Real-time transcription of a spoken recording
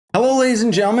ladies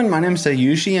and gentlemen, my name is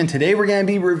Scyushi, and today we're going to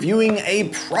be reviewing a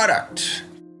product.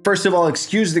 First of all,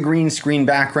 excuse the green screen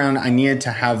background. I needed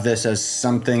to have this as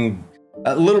something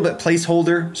a little bit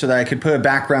placeholder so that I could put a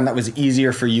background that was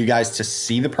easier for you guys to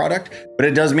see the product, but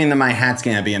it does mean that my hat's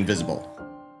going to be invisible,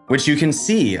 which you can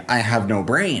see I have no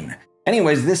brain.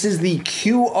 Anyways, this is the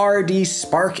QRD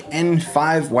Spark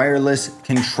N5 wireless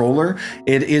controller.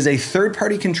 It is a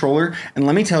third-party controller, and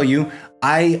let me tell you,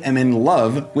 I am in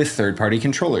love with third-party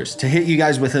controllers. To hit you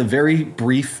guys with a very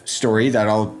brief story that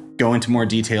I'll go into more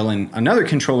detail in another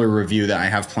controller review that I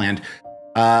have planned.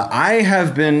 I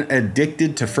have been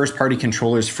addicted to first-party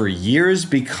controllers for years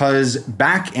because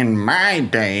back in my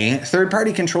day,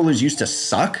 third-party controllers used to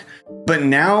suck. But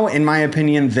now, in my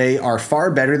opinion, they are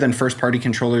far better than first-party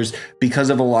controllers because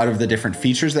of a lot of the different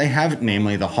features they have,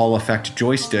 namely the Hall Effect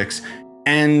Joysticks.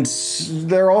 And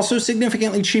they're also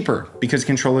significantly cheaper because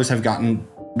controllers have gotten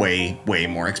way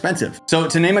more expensive. So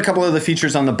to name a couple of the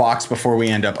features on the box before we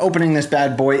end up opening this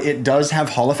bad boy, it does have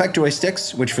Hall Effect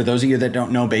Joysticks, which for those of you that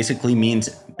don't know basically means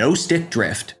no stick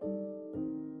drift.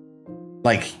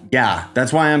 Like, yeah,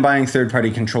 that's why I'm buying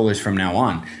third-party controllers from now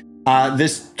on.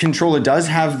 This controller does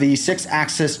have the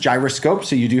 6-axis gyroscope,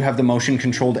 so you do have the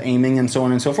motion-controlled aiming and so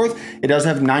on and so forth. It does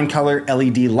have 9-color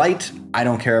LED light. I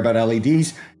don't care about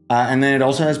LEDs. And then it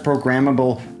also has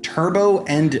programmable turbo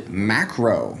and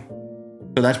macro.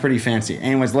 So that's pretty fancy.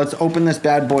 Anyways, let's open this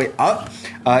bad boy up.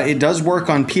 It does work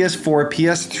on PS4,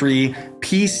 PS3,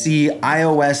 PC,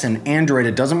 iOS, and Android.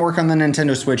 It doesn't work on the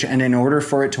Nintendo Switch, and in order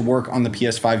for it to work on the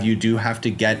PS5, you do have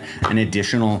to get an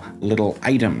additional little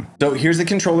item. So here's the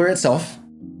controller itself.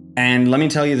 And let me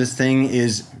tell you, this thing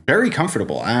is very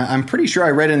comfortable. I'm pretty sure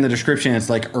I read in the description it's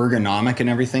like ergonomic and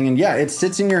everything. And yeah, it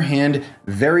sits in your hand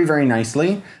very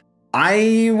nicely.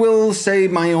 I will say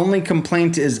my only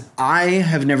complaint is I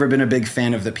have never been a big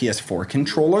fan of the PS4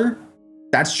 controller.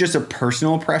 That's just a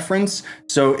personal preference.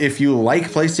 So if you like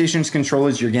PlayStation's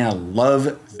controllers, you're gonna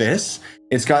love this.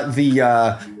 It's got the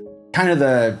kind of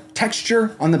the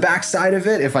texture on the back side of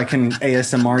it. If I can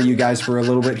ASMR you guys for a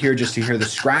little bit here just to hear the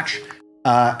scratch.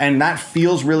 And that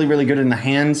feels really good in the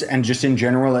hands, and just in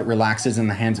general, it relaxes in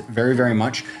the hands very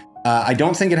much. I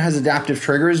don't think it has adaptive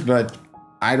triggers, but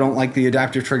I don't like the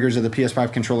adaptive triggers of the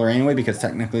PS5 controller anyway, because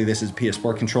technically this is a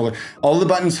PS4 controller. All the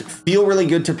buttons feel really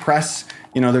good to press.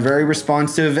 You know, they're very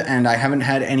responsive, and I haven't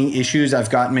had any issues.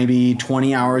 I've got maybe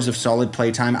 20 hours of solid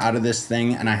playtime out of this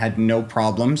thing, and I had no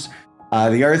problems.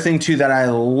 The other thing too that I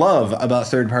love about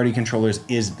third-party controllers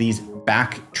is these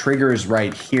back triggers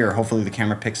right here. Hopefully the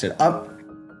camera picks it up,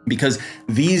 because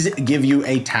these give you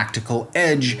a tactical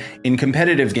edge in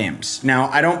competitive games. Now,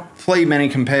 I don't play many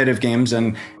competitive games,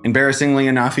 and embarrassingly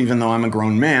enough, even though I'm a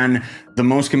grown man, the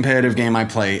most competitive game I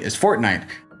play is Fortnite.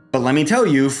 But let me tell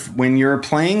you, when you're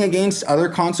playing against other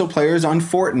console players on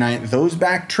Fortnite, those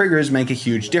back triggers make a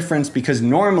huge difference, because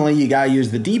normally you gotta use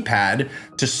the D-pad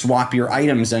to swap your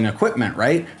items and equipment,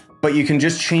 right? But you can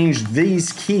just change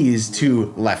these keys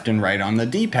to left and right on the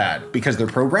D-pad because they're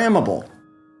programmable.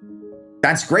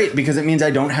 That's great because it means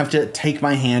I don't have to take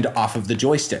my hand off of the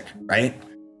joystick, right?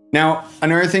 Now,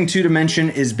 another thing too to mention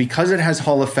is because it has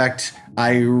Hall Effect,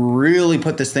 I really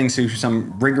put this thing through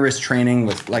some rigorous training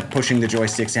with like pushing the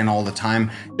joysticks in all the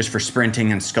time, just for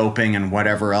sprinting and scoping and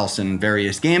whatever else in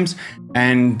various games.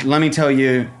 And let me tell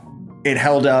you, it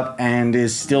held up and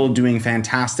is still doing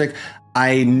fantastic.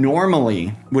 I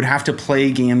normally would have to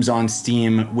play games on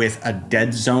Steam with a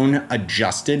dead zone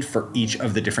adjusted for each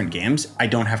of the different games. I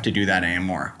don't have to do that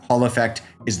anymore. Hall Effect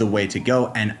is the way to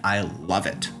go, and I love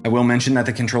it. I will mention that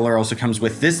the controller also comes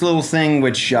with this little thing,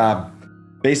 which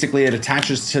basically it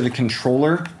attaches to the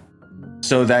controller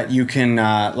so that you can,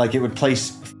 like, it would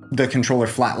place the controller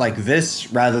flat like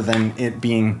this rather than it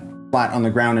being flat on the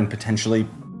ground and potentially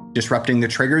disrupting the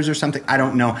triggers or something. I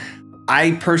don't know.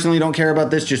 I personally don't care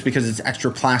about this just because it's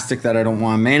extra plastic that I don't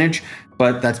want to manage,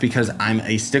 but that's because I'm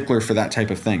a stickler for that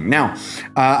type of thing. Now,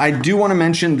 I do want to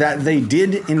mention that they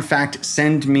did in fact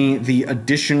send me the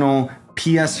additional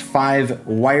PS5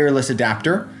 wireless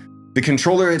adapter. The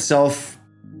controller itself,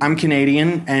 I'm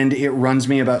Canadian, and it runs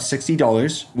me about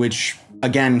 $60, which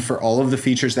again, for all of the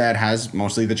features that it has,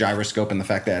 mostly the gyroscope and the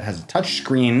fact that it has a touch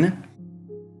screen,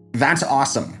 that's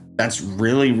awesome. That's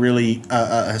really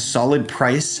a solid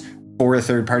price for a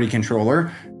third-party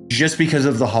controller, just because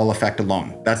of the Hall Effect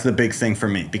alone. That's the big thing for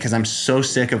me, because I'm so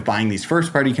sick of buying these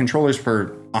first-party controllers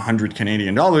for 100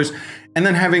 Canadian dollars and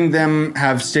then having them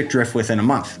have stick drift within a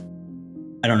month.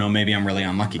 I don't know, maybe I'm really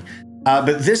unlucky.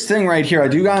 But this thing right here, I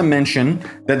do gotta mention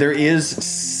that there is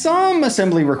some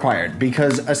assembly required,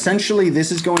 because essentially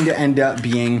this is going to end up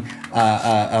being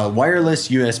a wireless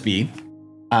USB.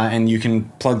 and you can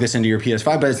plug this into your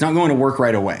PS5, but it's not going to work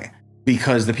right away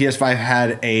because the PS5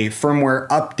 had a firmware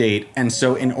update. And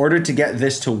so in order to get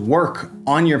this to work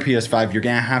on your PS5, you're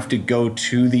gonna have to go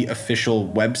to the official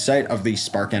website of the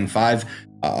Spark N5.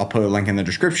 I'll put a link in the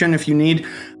description if you need.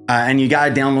 And you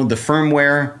gotta download the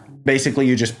firmware. Basically,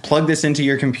 you just plug this into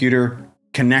your computer,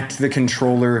 connect the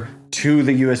controller to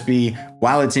the USB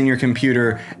while it's in your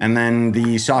computer, and then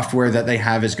the software that they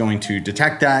have is going to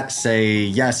detect that, say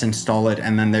yes, install it,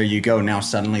 and then there you go. Now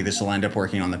suddenly this will end up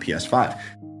working on the PS5.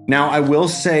 Now, I will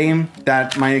say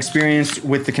that my experience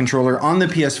with the controller on the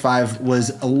PS5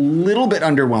 was a little bit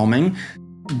underwhelming.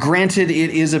 Granted, it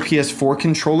is a PS4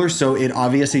 controller, so it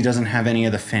obviously doesn't have any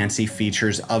of the fancy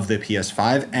features of the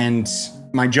PS5, and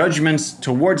my judgments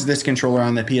towards this controller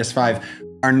on the PS5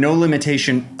 are no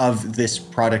limitation of this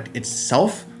product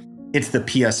itself. It's the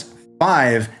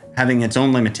PS5 having its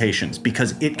own limitations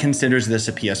because it considers this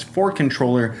a PS4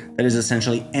 controller that is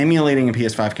essentially emulating a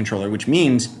PS5 controller, which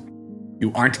means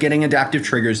you aren't getting adaptive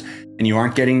triggers and you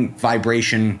aren't getting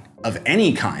vibration of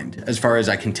any kind, as far as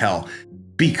I can tell,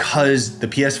 because the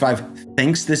PS5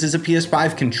 thinks this is a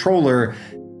PS5 controller,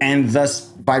 and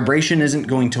thus vibration isn't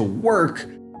going to work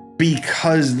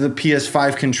because the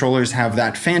PS5 controllers have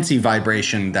that fancy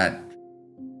vibration that,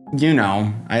 you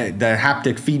know, the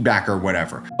haptic feedback or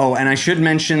whatever. Oh, and I should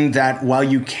mention that while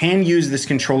you can use this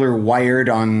controller wired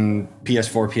on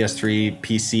PS4, PS3,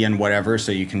 PC, and whatever,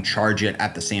 so you can charge it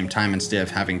at the same time instead of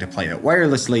having to play it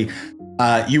wirelessly,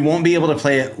 you won't be able to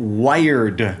play it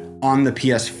wired on the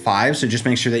PS5, so just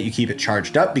make sure that you keep it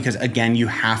charged up because, again, you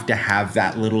have to have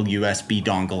that little USB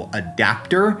dongle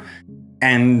adapter,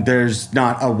 and there's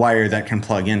not a wire that can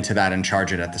plug into that and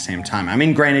charge it at the same time. I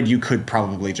mean, granted, you could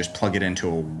probably just plug it into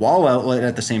a wall outlet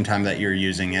at the same time that you're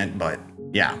using it, but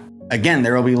yeah. Again,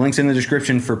 there will be links in the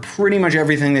description for pretty much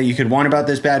everything that you could want about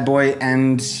this bad boy.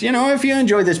 And, you know, if you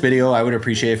enjoyed this video, I would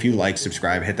appreciate if you like,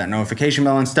 subscribe, hit that notification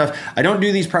bell and stuff. I don't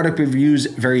do these product reviews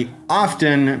very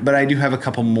often, but I do have a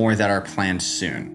couple more that are planned soon.